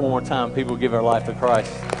celebrate one more time. People give their life to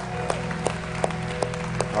Christ.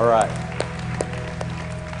 All right.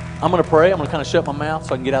 I'm going to pray. I'm going to kind of shut my mouth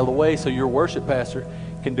so I can get out of the way so your worship pastor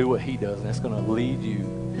can do what he does, and that's going to lead you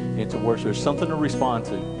into worship. There's something to respond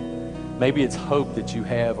to. Maybe it's hope that you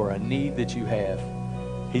have or a need that you have.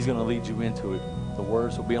 He's going to lead you into it. The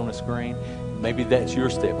words will be on the screen. Maybe that's your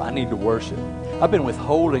step. I need to worship. I've been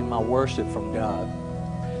withholding my worship from God.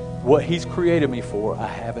 What he's created me for, I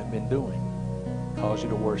haven't been doing. Cause you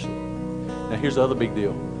to worship. Now here's the other big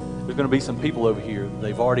deal. There's going to be some people over here.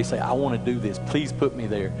 They've already said, I want to do this. Please put me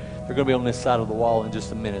there. They're going to be on this side of the wall in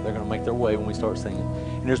just a minute. They're going to make their way when we start singing.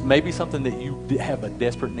 And there's maybe something that you have a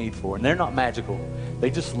desperate need for. And they're not magical.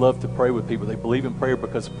 They just love to pray with people. They believe in prayer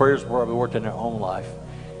because prayer's probably worked in their own life.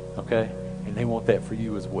 Okay? And they want that for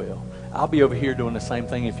you as well. I'll be over here doing the same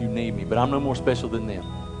thing if you need me, but I'm no more special than them.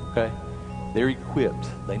 Okay? They're equipped.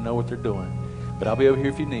 They know what they're doing. But I'll be over here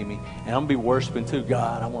if you need me. And I'm going to be worshiping too.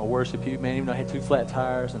 God, I want to worship you. Man, even though I had 2 flat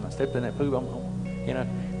tires and I stepped in that poop,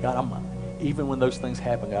 God, even when those things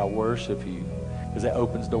happen, God, I worship you. Because that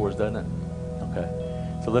opens doors, doesn't it?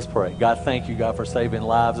 Okay. So let's pray. God, thank you, God, for saving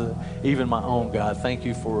lives, even my own, God. Thank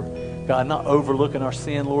you for, God, not overlooking our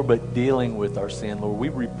sin, Lord, but dealing with our sin, Lord. We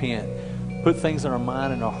repent. Put things in our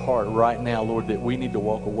mind and our heart right now, Lord, that we need to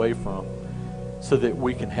walk away from so that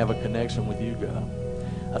we can have a connection with you, God.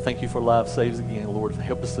 I thank you for Life Saves again, Lord.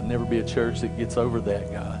 Help us to never be a church that gets over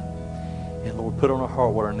that, God. And, Lord, put on our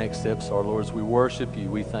heart what our next steps are, Lord. As we worship you,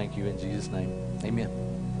 we thank you in Jesus' name. Amen.